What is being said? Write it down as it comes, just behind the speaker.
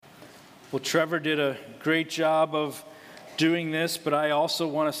Well, Trevor did a great job of doing this, but I also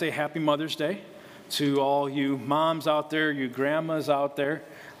want to say Happy Mother's Day to all you moms out there, you grandmas out there,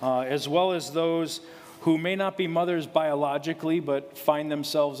 as well as those who may not be mothers biologically, but find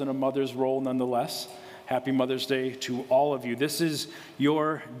themselves in a mother's role nonetheless. Happy Mother's Day to all of you. This is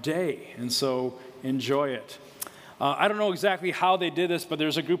your day, and so enjoy it. I don't know exactly how they did this, but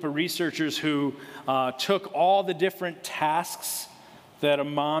there's a group of researchers who took all the different tasks that a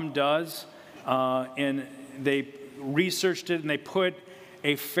mom does, and they researched it, and they put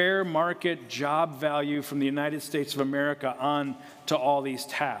a fair market job value from the United States of America on to all these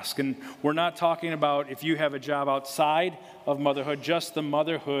tasks. And we're not talking about if you have a job outside of motherhood, just the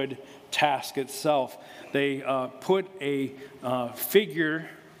motherhood task itself. They put a figure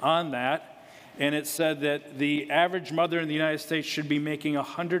on that, and it said that the average mother in the United States should be making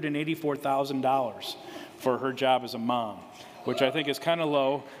 $184,000 for her job as a mom, which I think is kind of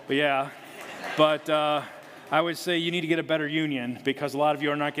low, but yeah. But I would say you need to get a better union because a lot of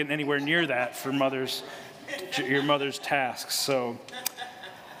you are not getting anywhere near that for your mother's tasks. So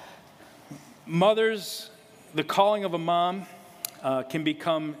mothers, the calling of a mom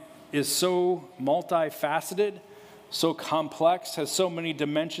is so multifaceted, so complex, has so many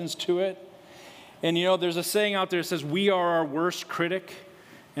dimensions to it. And you know, there's a saying out there that says, we are our worst critic.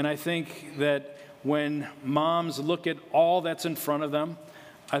 And I think that when moms look at all that's in front of them,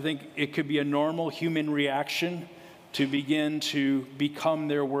 I think it could be a normal human reaction to begin to become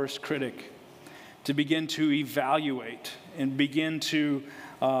their worst critic, to begin to evaluate and begin to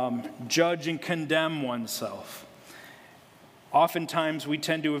judge and condemn oneself. Oftentimes, we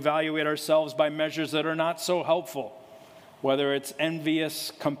tend to evaluate ourselves by measures that are not so helpful, whether it's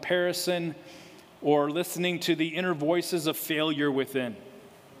envious comparison or listening to the inner voices of failure within.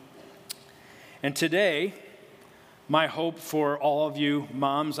 And today, my hope for all of you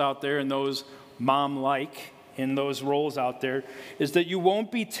moms out there and those mom-like in those roles out there is that you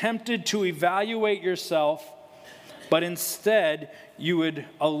won't be tempted to evaluate yourself, but instead you would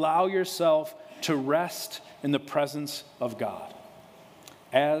allow yourself to rest in the presence of God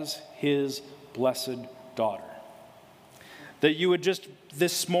as His blessed daughter. That you would just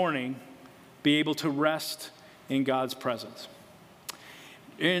this morning be able to rest in God's presence.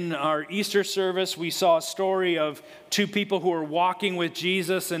 In our Easter service, we saw a story of two people who were walking with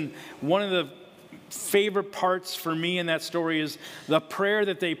Jesus, and one of the favorite parts for me in that story is the prayer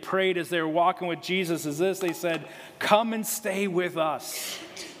that they prayed as they were walking with Jesus is this. They said, "Come and stay with us.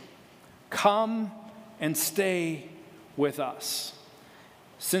 Come and stay with us."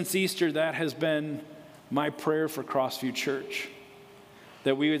 Since Easter, that has been my prayer for Crossview Church,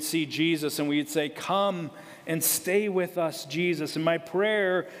 that we would see Jesus and we would say, "Come and stay with us, Jesus." And my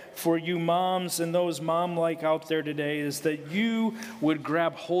prayer for you moms and those mom-like out there today is that you would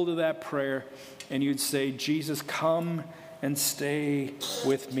grab hold of that prayer and you'd say, "Jesus, come and stay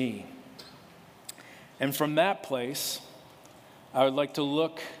with me." And from that place, I would like to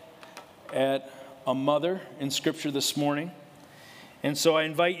look at a mother in Scripture this morning. And so I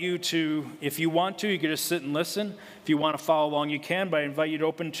invite you to, if you want to, you can just sit and listen. If you want to follow along, you can, but I invite you to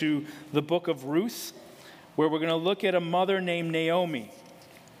open to the book of Ruth, where we're going to look at a mother named Naomi.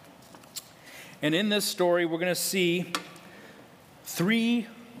 And in this story, we're going to see three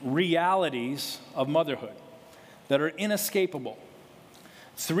realities of motherhood that are inescapable.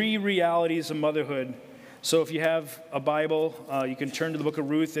 Three realities of motherhood. So if you have a Bible, you can turn to the book of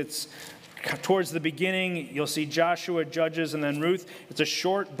Ruth. It's towards the beginning. You'll see Joshua, Judges, and then Ruth. It's a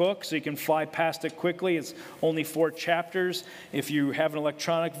short book, so you can fly past it quickly. It's only 4 chapters. If you have an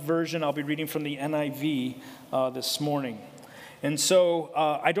electronic version, I'll be reading from the NIV this morning. And so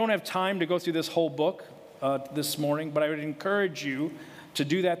I don't have time to go through this whole book this morning, but I would encourage you to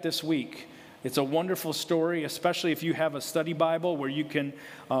do that this week. It's a wonderful story, especially if you have a study Bible where you can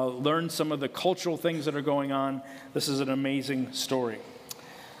learn some of the cultural things that are going on. This is an amazing story.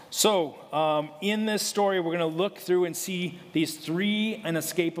 So, in this story, we're going to look through and see these three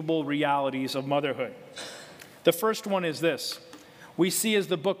inescapable realities of motherhood. The first one is this. We see as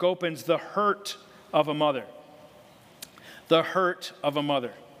the book opens the hurt of a mother. The hurt of a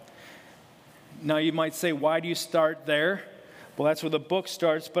mother. Now, you might say, why do you start there? Well, that's where the book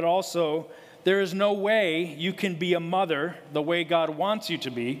starts, but also, there is no way you can be a mother the way God wants you to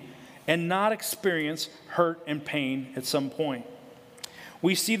be and not experience hurt and pain at some point.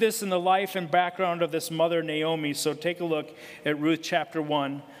 We see this in the life and background of this mother, Naomi. So take a look at Ruth chapter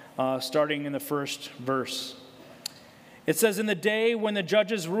 1, starting in the first verse. It says, "In the day when the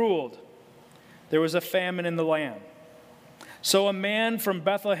judges ruled, there was a famine in the land. So a man from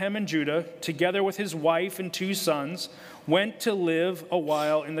Bethlehem in Judah, together with his wife and 2 sons, went to live a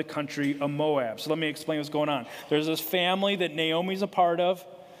while in the country of Moab. So let me explain what's going on. There's this family that Naomi's a part of,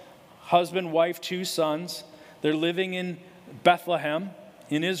 husband, wife, 2 sons. They're living in Bethlehem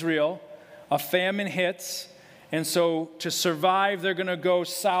in Israel. A famine hits, and so to survive, they're going to go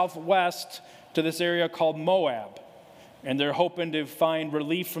southwest to this area called Moab. And they're hoping to find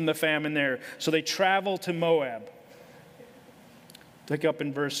relief from the famine there. So they travel to Moab. Pick up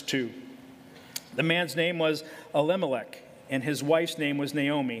in verse 2. The man's name was Elimelech, and his wife's name was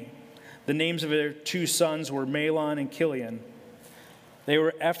Naomi. The names of their 2 sons were Mahlon and Chilion. They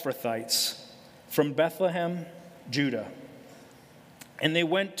were Ephrathites from Bethlehem, Judah. And they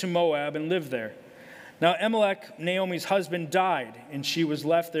went to Moab and lived there. Now Elimelech, Naomi's husband, died, and she was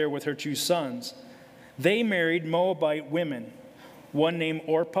left there with her 2 sons. They married Moabite women, one named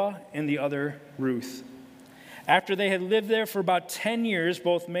Orpah and the other Ruth. After they had lived there for about 10 years,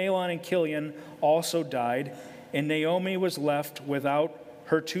 both Mahlon and Chilion also died, and Naomi was left without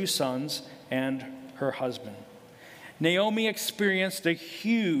her 2 sons and her husband. Naomi experienced a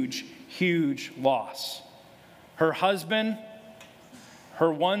huge, huge loss. Her husband,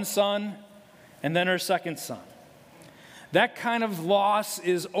 her 1 son, and then her 2nd son. That kind of loss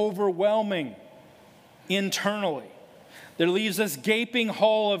is overwhelming internally. There leaves this gaping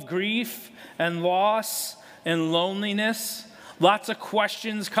hole of grief and loss and loneliness. Lots of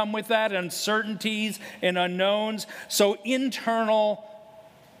questions come with that, uncertainties and unknowns. So internal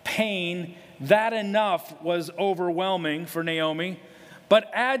pain, that enough was overwhelming for Naomi. But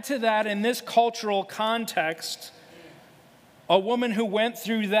add to that, in this cultural context, a woman who went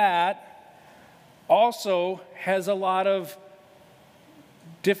through that also has a lot of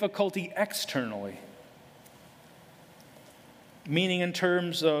difficulty externally. Meaning in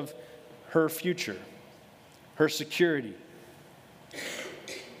terms of her future, her security.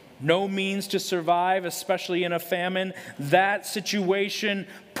 No means to survive, especially in a famine. That situation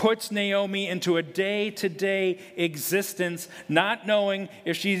puts Naomi into a day-to-day existence, not knowing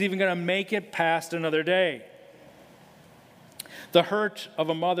if she's even going to make it past another day. The hurt of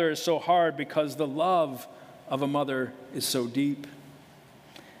a mother is so hard because the love of a mother is so deep.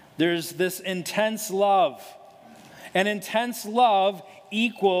 There's this intense love. And intense love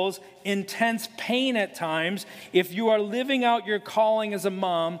equals intense pain at times if you are living out your calling as a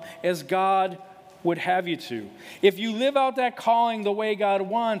mom as God would have you to. If you live out that calling the way God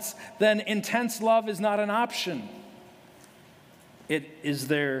wants, then intense love is not an option. It is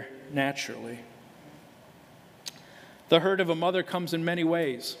there naturally. The hurt of a mother comes in many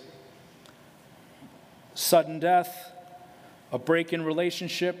ways. Sudden death, a break in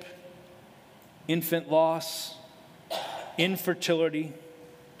relationship, infant loss, infertility,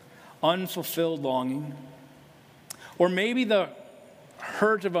 unfulfilled longing, or maybe the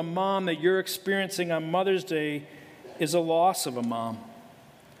hurt of a mom that you're experiencing on Mother's Day is a loss of a mom.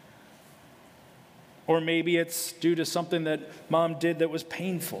 Or maybe it's due to something that mom did that was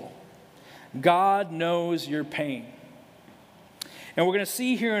painful. God knows your pain. And we're going to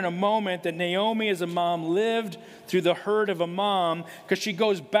see here in a moment that Naomi as a mom lived through the hurt of a mom because she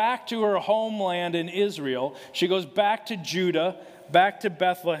goes back to her homeland in Israel. She goes back to Judah, back to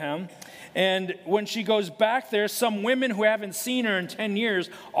Bethlehem. And when she goes back there, some women who haven't seen her in 10 years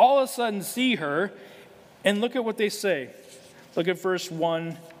all of a sudden see her. And look at what they say. Look at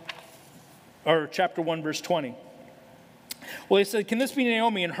chapter 1, verse 20. Well, they said, "Can this be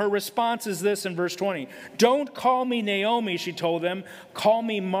Naomi?" And her response is this in verse 20. "Don't call me Naomi," she told them. "Call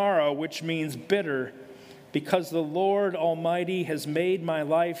me Mara," which means bitter, "because the Lord Almighty has made my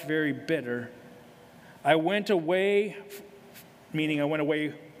life very bitter. I went away," meaning I went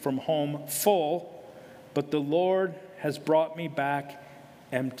away from home full, "but the Lord has brought me back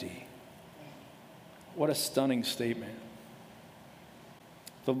empty." What a stunning statement.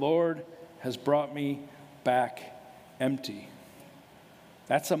 The Lord has brought me back empty.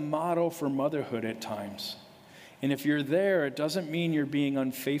 That's a motto for motherhood at times. And if you're there, it doesn't mean you're being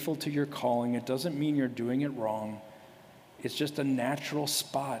unfaithful to your calling. It doesn't mean you're doing it wrong. It's just a natural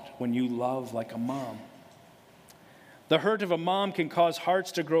spot when you love like a mom. The hurt of a mom can cause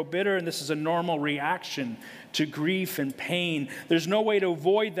hearts to grow bitter, and this is a normal reaction to grief and pain. There's no way to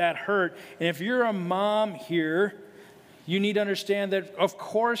avoid that hurt. And if you're a mom here, you need to understand that, of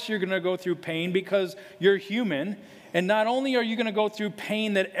course, you're going to go through pain because you're human. And not only are you going to go through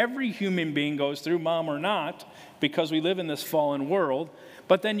pain that every human being goes through, mom or not, because we live in this fallen world,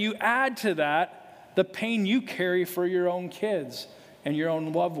 but then you add to that the pain you carry for your own kids and your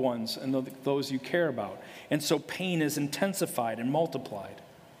own loved ones and those you care about. And so pain is intensified and multiplied.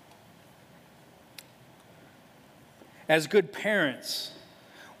 As good parents,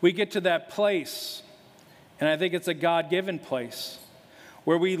 we get to that place And I think it's a God-given place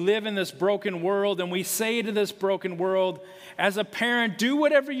where we live in this broken world and we say to this broken world, as a parent, do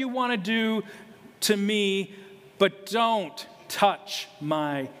whatever you want to do to me, but don't touch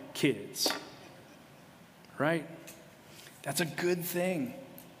my kids. Right? That's a good thing,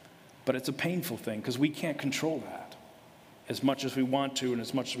 but it's a painful thing because we can't control that as much as we want to and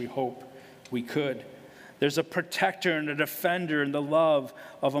as much as we hope we could. There's a protector and a defender in the love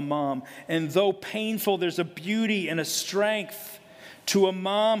of a mom. And though painful, there's a beauty and a strength to a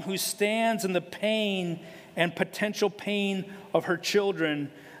mom who stands in the pain and potential pain of her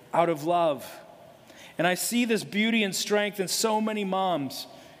children out of love. And I see this beauty and strength in so many moms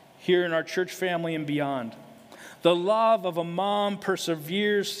here in our church family and beyond. The love of a mom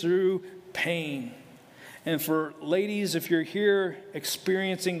perseveres through pain. And for ladies, if you're here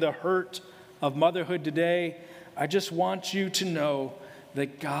experiencing the hurt of motherhood today, I just want you to know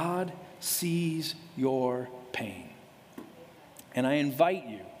that God sees your pain. And I invite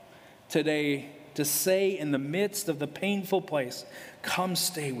you today to say in the midst of the painful place, come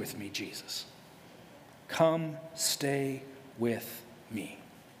stay with me, Jesus. Come stay with me.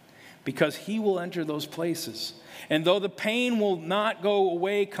 Because he will enter those places. And though the pain will not go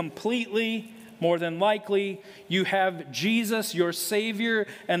away completely, more than likely, you have Jesus, your Savior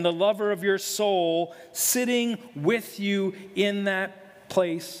and the lover of your soul, sitting with you in that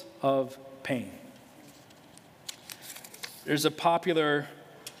place of pain. There's a popular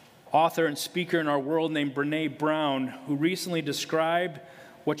author and speaker in our world named Brené Brown who recently described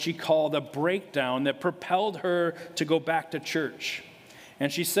what she called a breakdown that propelled her to go back to church.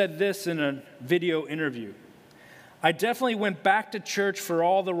 And she said this in a video interview. I definitely went back to church for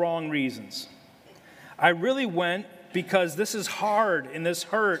all the wrong reasons. I really went because this is hard and this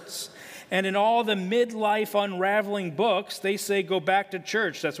hurts. And in all the midlife unraveling books, they say go back to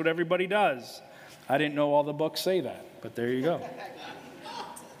church. That's what everybody does. I didn't know all the books say that, but there you go.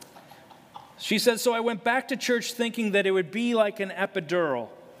 She said, so I went back to church thinking that it would be like an epidural.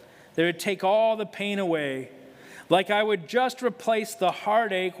 That it would take all the pain away. Like I would just replace the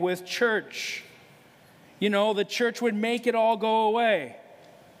heartache with church. You know, the church would make it all go away.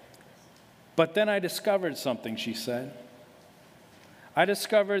 But then I discovered something, she said. I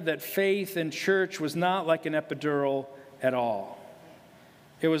discovered that faith in church was not like an epidural at all.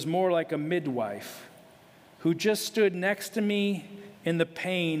 It was more like a midwife who just stood next to me in the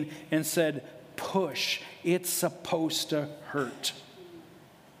pain and said, push, it's supposed to hurt.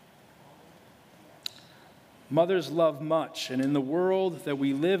 Mothers love much, and in the world that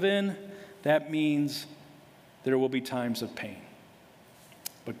we live in, that means there will be times of pain.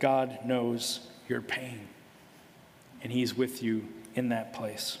 But God knows your pain, and he's with you in that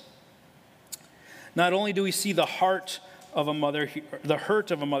place. Not only do we see the heart of a mother, the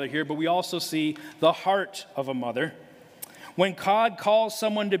hurt of a mother here, but we also see the heart of a mother. When God calls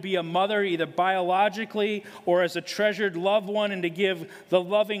someone to be a mother, either biologically or as a treasured loved one, and to give the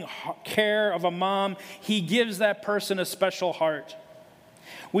loving care of a mom, he gives that person a special heart.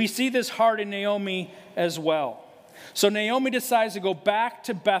 We see this heart in Naomi as well. So Naomi decides to go back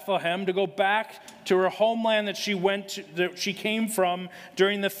to Bethlehem, to go back to her homeland that she came from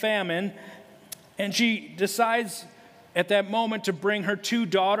during the famine, and she decides at that moment to bring her two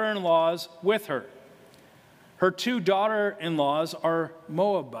daughter-in-laws with her. Her two daughter-in-laws are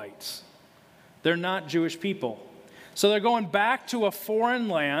Moabites. They're not Jewish people. So they're going back to a foreign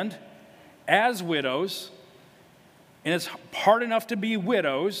land as widows, and it's hard enough to be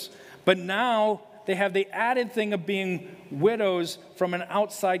widows, but now they have the added thing of being widows from an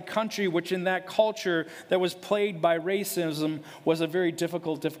outside country, which in that culture that was plagued by racism was a very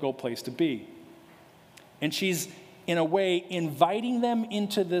difficult place to be. And she's, in a way, inviting them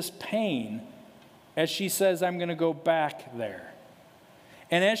into this pain as she says, I'm going to go back there.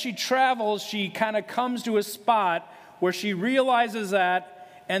 And as she travels, she kind of comes to a spot where she realizes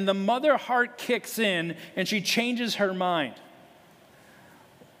that, and the mother heart kicks in, and she changes her mind.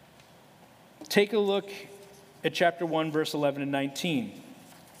 Take a look at chapter 1, verse 11 and 19.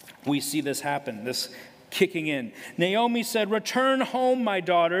 We see this happen, this kicking in. Naomi said, return home, my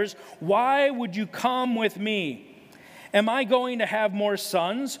daughters. Why would you come with me? Am I going to have more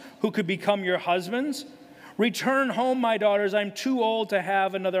sons who could become your husbands? Return home, my daughters. I'm too old to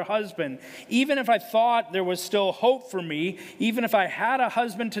have another husband. Even if I thought there was still hope for me, even if I had a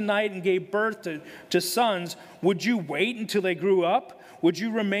husband tonight and gave birth to sons, would you wait until they grew up? Would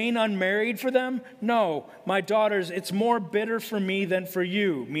you remain unmarried for them? No, my daughters, it's more bitter for me than for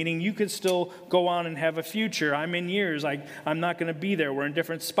you, meaning you could still go on and have a future. I'm in years. I'm not going to be there. We're in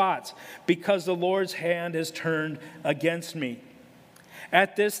different spots because the Lord's hand has turned against me.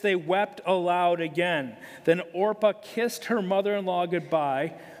 At this, they wept aloud again. Then Orpah kissed her mother-in-law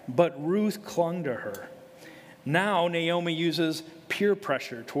goodbye, but Ruth clung to her. Now Naomi uses peer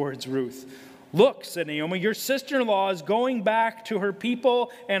pressure towards Ruth. Look, said Naomi, your sister-in-law is going back to her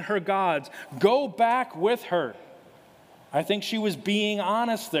people and her gods. Go back with her. I think she was being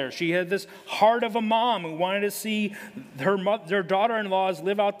honest there. She had this heart of a mom who wanted to see her daughter-in-laws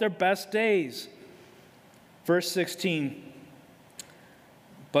live out their best days. Verse 16.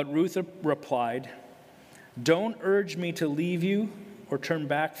 But Ruth replied, don't urge me to leave you or turn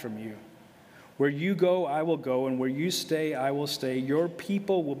back from you. Where you go, I will go, and where you stay, I will stay. Your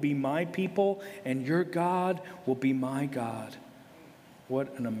people will be my people, and your God will be my God.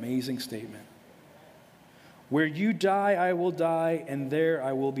 What an amazing statement. Where you die, I will die, and there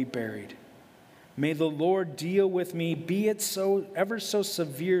I will be buried. May the Lord deal with me, be it so ever so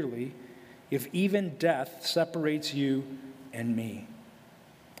severely, if even death separates you and me.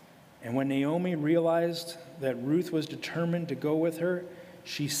 And when Naomi realized that Ruth was determined to go with her,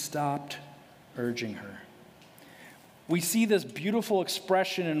 she stopped urging her. We see this beautiful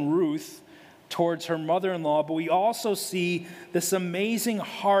expression in Ruth towards her mother-in-law, but we also see this amazing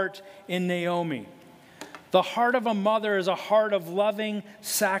heart in Naomi. The heart of a mother is a heart of loving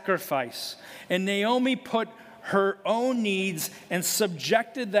sacrifice. And Naomi put her own needs and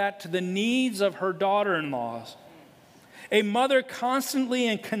subjected that to the needs of her daughter-in-laws. A mother constantly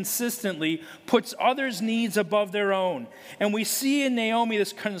and consistently puts others' needs above their own. And we see in Naomi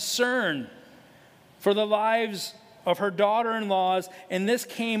this concern for the lives of her daughter-in-laws, and this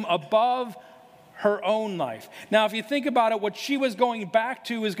came above her own life. Now, if you think about it, what she was going back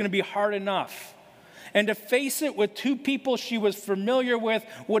to is going to be hard enough. And to face it with two people she was familiar with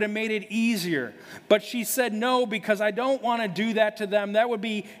would have made it easier. But she said, no, because I don't want to do that to them. That would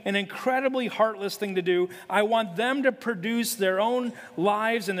be an incredibly heartless thing to do. I want them to produce their own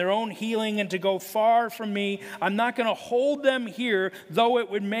lives and their own healing and to go far from me. I'm not going to hold them here, though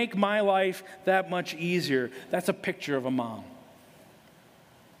it would make my life that much easier. That's a picture of a mom.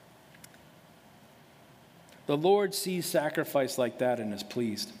 The Lord sees sacrifice like that and is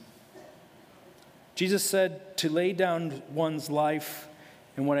pleased. Jesus said to lay down one's life,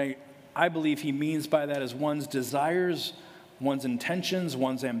 and what I believe he means by that is one's desires, one's intentions,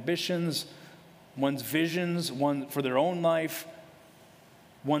 one's ambitions, one's visions, one for their own life,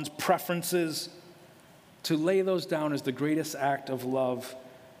 one's preferences. To lay those down is the greatest act of love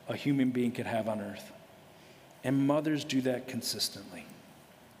a human being could have on earth. And mothers do that consistently.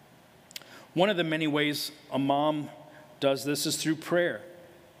 One of the many ways a mom does this is through prayer.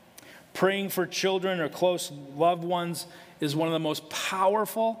 Praying for children or close loved ones is one of the most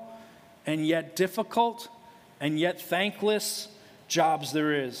powerful and yet difficult and yet thankless jobs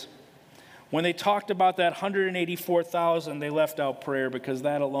there is. When they talked about that 184,000, they left out prayer because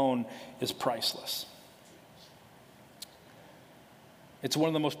that alone is priceless. It's one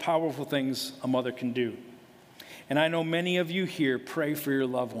of the most powerful things a mother can do. And I know many of you here pray for your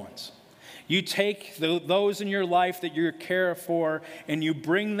loved ones. You take those in your life that you care for and you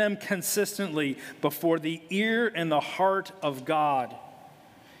bring them consistently before the ear and the heart of God.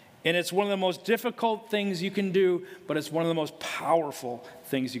 And it's one of the most difficult things you can do, but it's one of the most powerful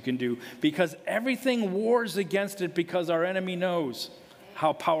things you can do because everything wars against it because our enemy knows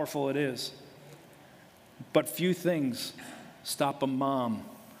how powerful it is. But few things stop a mom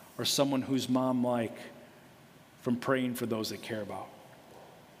or someone who's mom-like from praying for those they care about.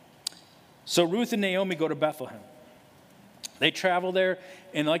 So Ruth and Naomi go to Bethlehem. They travel there,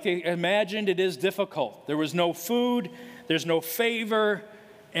 and like they imagined, it is difficult. There was no food, there's no favor,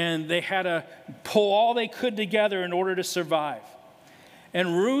 and they had to pull all they could together in order to survive.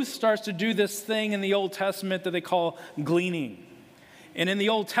 And Ruth starts to do this thing in the Old Testament that they call gleaning. And in the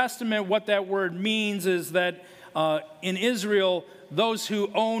Old Testament, what that word means is that in Israel, those who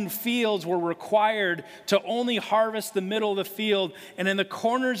owned fields were required to only harvest the middle of the field. And in the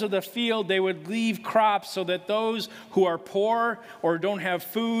corners of the field, they would leave crops so that those who are poor or don't have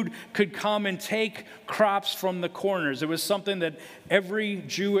food could come and take crops from the corners. It was something that every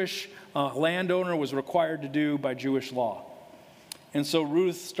Jewish landowner was required to do by Jewish law. And so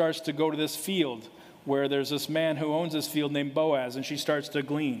Ruth starts to go to this field where there's this man who owns this field named Boaz, and she starts to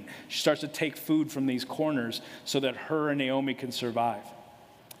glean. She starts to take food from these corners so that her and Naomi can survive.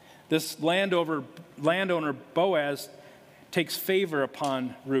 This landowner Boaz takes favor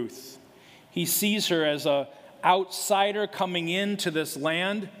upon Ruth. He sees her as an outsider coming into this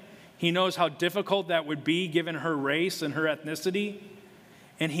land. He knows how difficult that would be given her race and her ethnicity,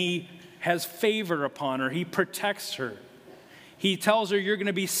 and he has favor upon her. He protects her. He tells her, you're going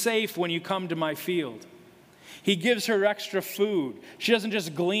to be safe when you come to my field. He gives her extra food. She doesn't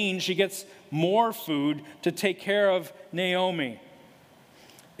just glean, she gets more food to take care of Naomi.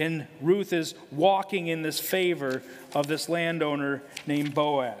 And Ruth is walking in this favor of this landowner named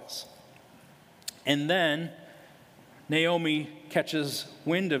Boaz. And then Naomi catches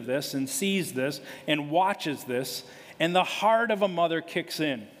wind of this and sees this and watches this, and the heart of a mother kicks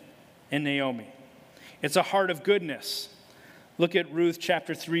in Naomi. It's a heart of goodness. Look at Ruth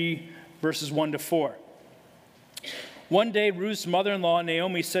chapter 3, verses 1 to 4. One day, Ruth's mother-in-law,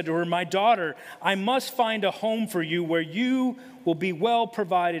 Naomi, said to her, "My daughter, I must find a home for you where you will be well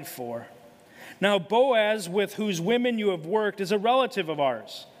provided for. Now, Boaz, with whose women you have worked, is a relative of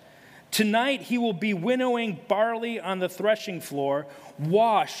ours. Tonight he will be winnowing barley on the threshing floor.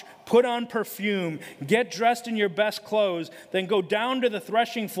 Wash, put on perfume, get dressed in your best clothes, then go down to the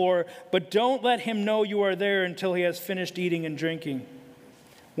threshing floor, but don't let him know you are there until he has finished eating and drinking.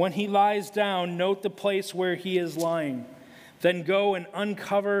 When he lies down, note the place where he is lying. Then go and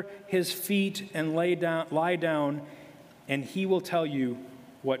uncover his feet and lie down, and he will tell you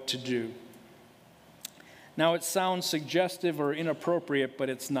what to do." Now, it sounds suggestive or inappropriate, but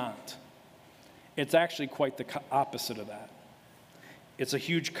it's not. It's actually quite the opposite of that. It's a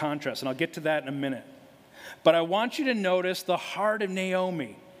huge contrast, and I'll get to that in a minute. But I want you to notice the heart of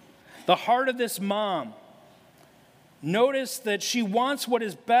Naomi, the heart of this mom. Notice that she wants what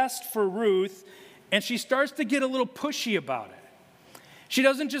is best for Ruth, and she starts to get a little pushy about it. She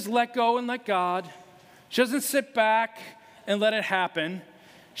doesn't just let go and let God. She doesn't sit back and let it happen.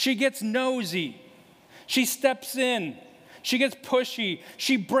 She gets nosy. She steps in. She gets pushy.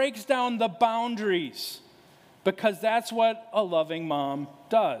 She breaks down the boundaries because that's what a loving mom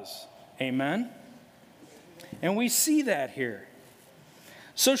does. Amen? And we see that here.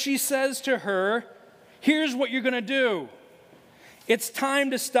 So she says to her, "Here's what you're going to do. It's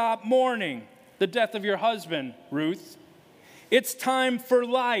time to stop mourning the death of your husband, Ruth. It's time for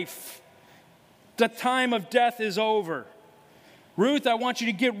life. The time of death is over. Ruth, I want you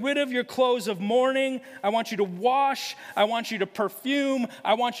to get rid of your clothes of mourning. I want you to wash. I want you to perfume.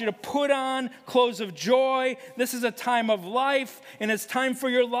 I want you to put on clothes of joy. This is a time of life, and it's time for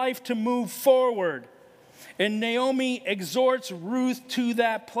your life to move forward." And Naomi exhorts Ruth to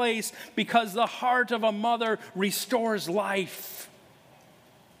that place because the heart of a mother restores life.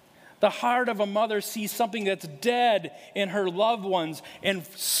 The heart of a mother sees something that's dead in her loved ones and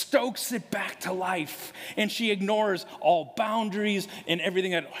stokes it back to life. And she ignores all boundaries and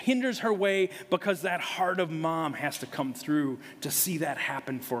everything that hinders her way because that heart of mom has to come through to see that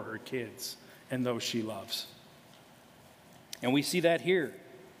happen for her kids and those she loves. And we see that here.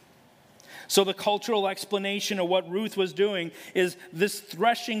 So the cultural explanation of what Ruth was doing is this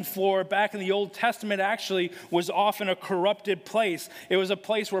threshing floor back in the Old Testament actually was often a corrupted place. It was a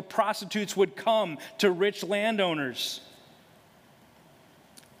place where prostitutes would come to rich landowners.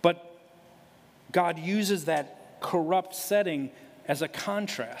 But God uses that corrupt setting as a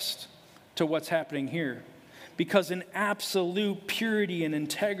contrast to what's happening here. Because in absolute purity and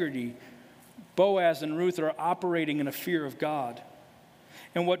integrity, Boaz and Ruth are operating in a fear of God.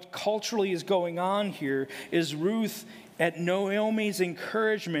 And what culturally is going on here is Ruth, at Naomi's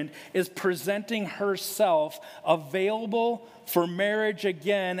encouragement, is presenting herself available for marriage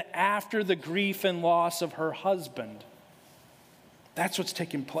again after the grief and loss of her husband. That's what's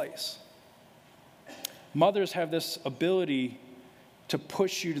taking place. Mothers have this ability to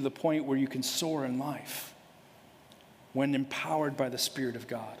push you to the point where you can soar in life when empowered by the Spirit of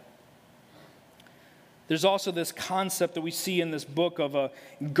God. There's also this concept that we see in this book of a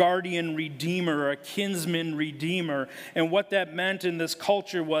guardian redeemer or a kinsman redeemer. And what that meant in this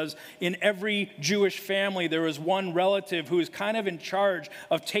culture was in every Jewish family, there was one relative who was kind of in charge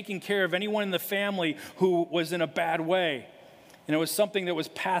of taking care of anyone in the family who was in a bad way. And it was something that was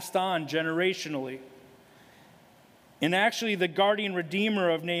passed on generationally. And actually, the guardian redeemer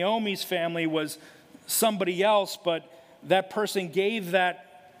of Naomi's family was somebody else, but that person gave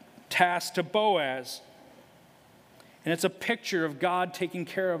that task to Boaz. And it's a picture of God taking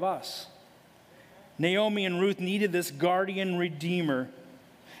care of us. Naomi and Ruth needed this guardian redeemer.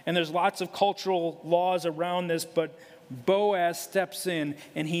 And there's lots of cultural laws around this, but Boaz steps in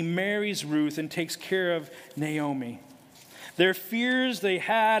and he marries Ruth and takes care of Naomi. Their fears they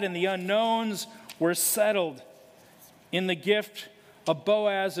had and the unknowns were settled in the gift of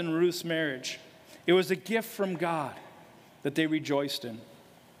Boaz and Ruth's marriage. It was a gift from God that they rejoiced in.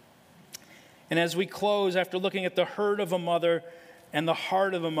 And as we close, after looking at the hurt of a mother and the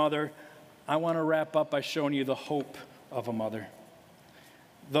heart of a mother, I want to wrap up by showing you the hope of a mother.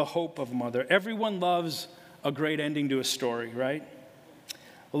 The hope of a mother. Everyone loves a great ending to a story, right?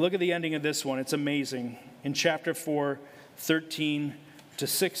 Well, look at the ending of this one. It's amazing. In chapter 4, 13 to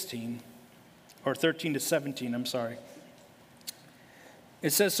 16, or 13 to 17, I'm sorry.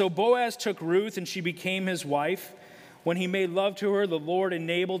 It says, "So Boaz took Ruth, and she became his wife. When he made love to her, the Lord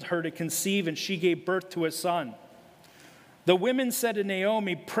enabled her to conceive, and she gave birth to a son. The women said to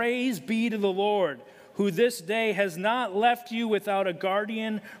Naomi, 'Praise be to the Lord, who this day has not left you without a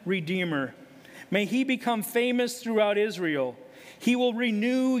guardian redeemer. May he become famous throughout Israel. He will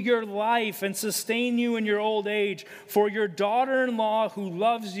renew your life and sustain you in your old age. For your daughter-in-law, who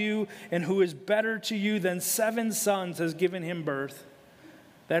loves you and who is better to you than 7 sons, has given him birth.'"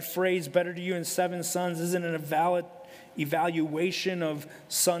 That phrase, "better to you than 7 sons," isn't a valid evaluation of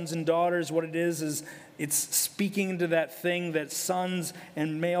sons and daughters. What it is it's speaking to that thing that sons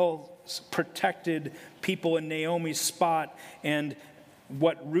and males protected people in Naomi's spot, and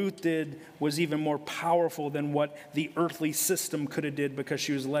what Ruth did was even more powerful than what the earthly system could have did, because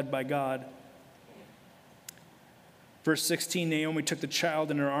she was led by God. Verse 16, Naomi took the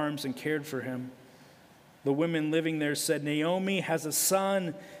child in her arms and cared for him. The women living there said, "Naomi has a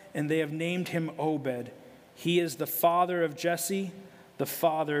son, and they have named him Obed. He is the father of Jesse, the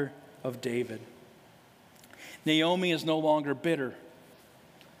father of David." Naomi is no longer bitter.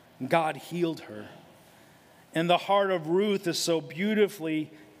 God healed her. And the heart of Ruth is so beautifully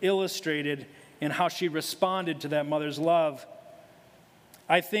illustrated in how she responded to that mother's love.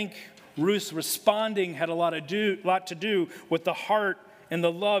 I think Ruth's responding had a lot to do with the heart and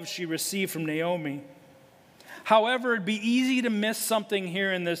the love she received from Naomi. However, it'd be easy to miss something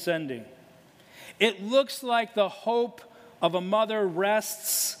here in this ending. It looks like the hope of a mother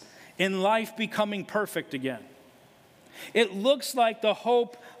rests in life becoming perfect again. It looks like the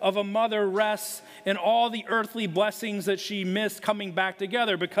hope of a mother rests in all the earthly blessings that she missed coming back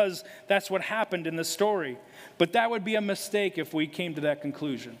together, because that's what happened in the story. But that would be a mistake if we came to that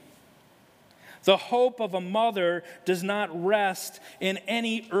conclusion. The hope of a mother does not rest in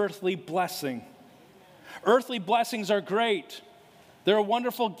any earthly blessing. Earthly blessings are great. They're a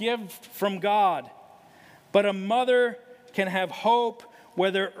wonderful gift from God. But a mother can have hope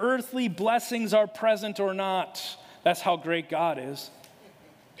whether earthly blessings are present or not. That's how great God is.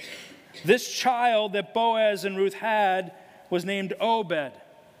 This child that Boaz and Ruth had was named Obed.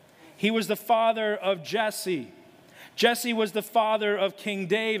 He was the father of Jesse. Jesse was the father of King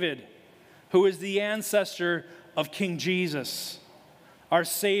David, who is the ancestor of King Jesus, our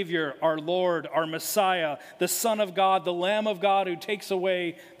Savior, our Lord, our Messiah, the Son of God, the Lamb of God who takes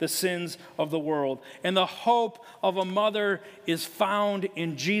away the sins of the world. And the hope of a mother is found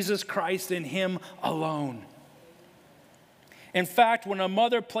in Jesus Christ, in Him alone. In fact, when a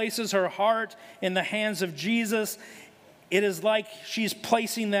mother places her heart in the hands of Jesus, it is like she's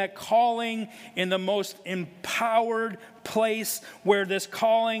placing that calling in the most empowered place where this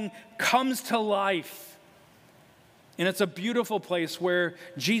calling comes to life. And it's a beautiful place where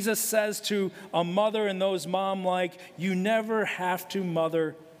Jesus says to a mother and those mom-like, "You never have to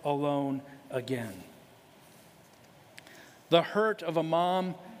mother alone again." The hurt of a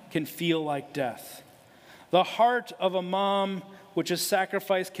mom can feel like death. The heart of a mom, which is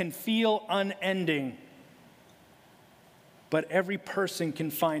sacrificed, can feel unending. But every person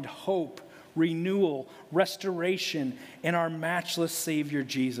can find hope, renewal, restoration in our matchless Savior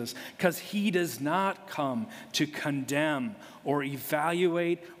Jesus, because He does not come to condemn or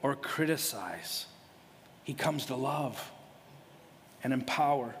evaluate or criticize. He comes to love and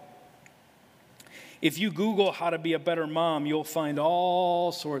empower. If you Google how to be a better mom, you'll find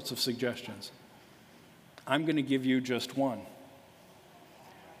all sorts of suggestions. I'm going to give you just one.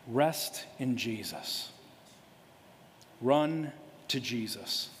 Rest in Jesus. Run to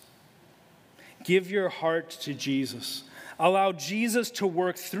Jesus. Give your heart to Jesus. Allow Jesus to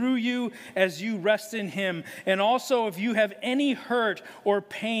work through you as you rest in Him. And also, if you have any hurt or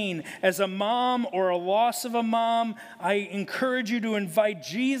pain as a mom or a loss of a mom, I encourage you to invite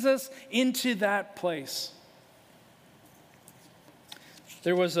Jesus into that place.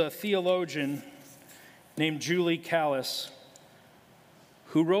 There was a theologian named Julie Callis,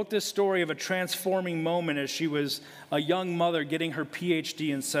 who wrote this story of a transforming moment as she was a young mother getting her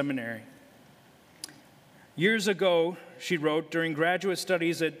PhD in seminary. Years ago, she wrote, during graduate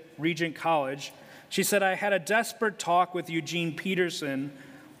studies at Regent College, she said, "I had a desperate talk with Eugene Peterson,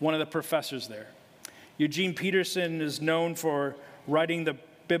 one of the professors there." Eugene Peterson is known for writing the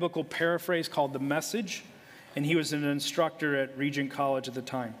biblical paraphrase called The Message, and he was an instructor at Regent College at the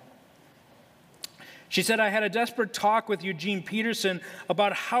time. She said, "I had a desperate talk with Eugene Peterson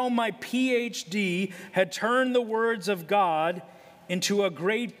about how my PhD had turned the words of God into a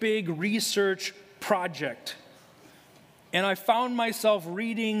great big research project. And I found myself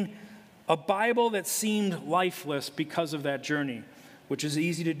reading a Bible that seemed lifeless because of that journey, which is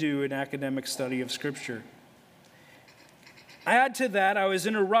easy to do in academic study of Scripture. Add to that, I was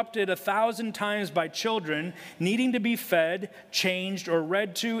interrupted 1,000 times by children needing to be fed, changed, or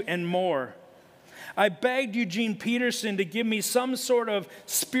read to, and more. I begged Eugene Peterson to give me some sort of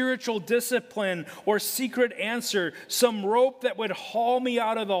spiritual discipline or secret answer, some rope that would haul me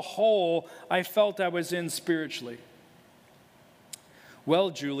out of the hole I felt I was in spiritually.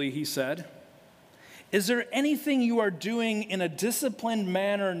 Well, Julie, he said, is there anything you are doing in a disciplined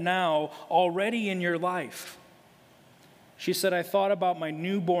manner now already in your life? She said, I thought about my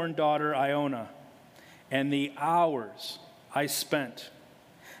newborn daughter, Iona, and the hours I spent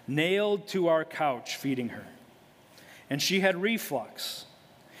nailed to our couch feeding her. And she had reflux.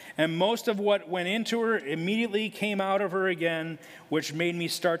 And most of what went into her immediately came out of her again, which made me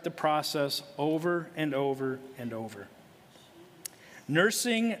start the process over and over and over.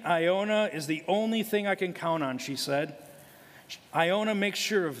 Nursing Iona is the only thing I can count on, she said. Iona makes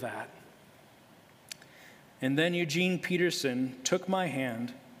sure of that. And then Eugene Peterson took my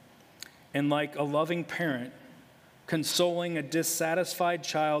hand and, like a loving parent, consoling a dissatisfied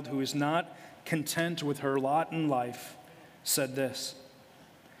child who is not content with her lot in life, said this,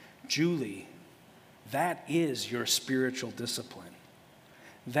 Julie, that is your spiritual discipline.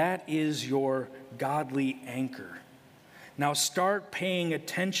 That is your godly anchor. Now start paying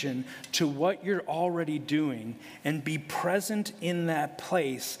attention to what you're already doing and be present in that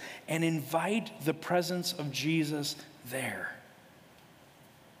place and invite the presence of Jesus there.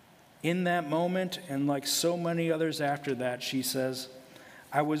 In that moment, and like so many others after that, she says,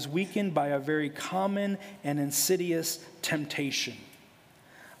 I was weakened by a very common and insidious temptation.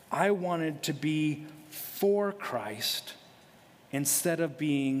 I wanted to be for Christ instead of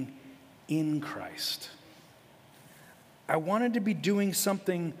being in Christ. I wanted to be doing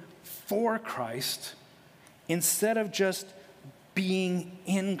something for Christ instead of just being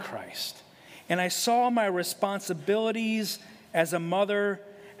in Christ. And I saw my responsibilities as a mother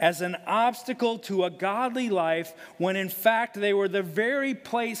as an obstacle to a godly life when in fact they were the very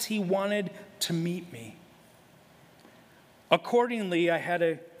place he wanted to meet me. Accordingly, I had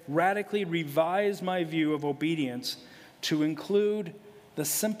to radically revise my view of obedience to include the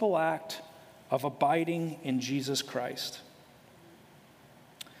simple act of abiding in Jesus Christ.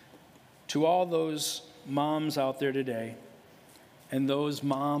 To all those moms out there today and those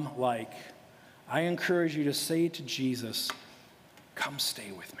mom-like, I encourage you to say to Jesus, come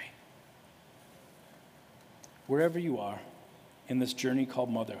stay with me. Wherever you are in this journey called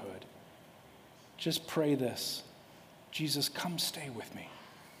motherhood, just pray this, Jesus, come stay with me.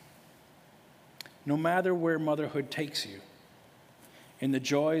 No matter where motherhood takes you, in the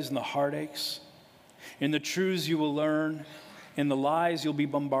joys and the heartaches, in the truths you will learn, in the lies you'll be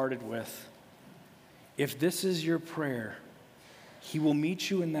bombarded with, if this is your prayer, he will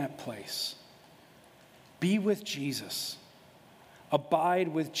meet you in that place. Be with Jesus. Abide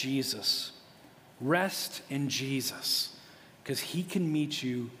with Jesus. Rest in Jesus, because he can meet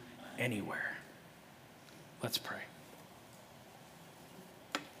you anywhere. Let's pray.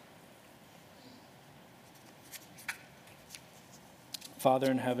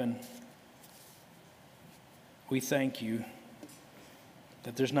 Father in heaven, we thank you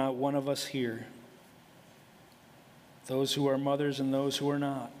that there's not one of us here, those who are mothers and those who are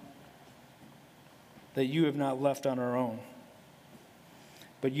not, that you have not left on our own,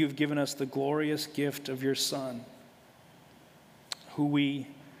 but you've given us the glorious gift of your Son, who we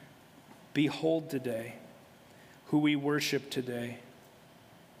behold today, who we worship today,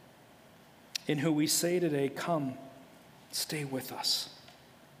 in who we say today, come, stay with us.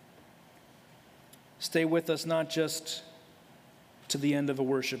 Stay with us not just to the end of a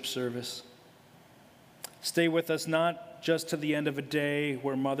worship service. Stay with us not just to the end of a day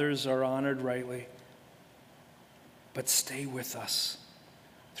where mothers are honored rightly, but stay with us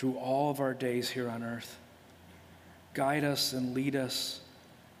through all of our days here on earth. Guide us and lead us,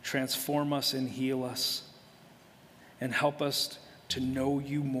 transform us and heal us, and help us to know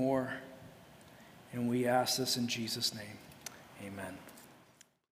you more. And we ask this in Jesus' name. Amen.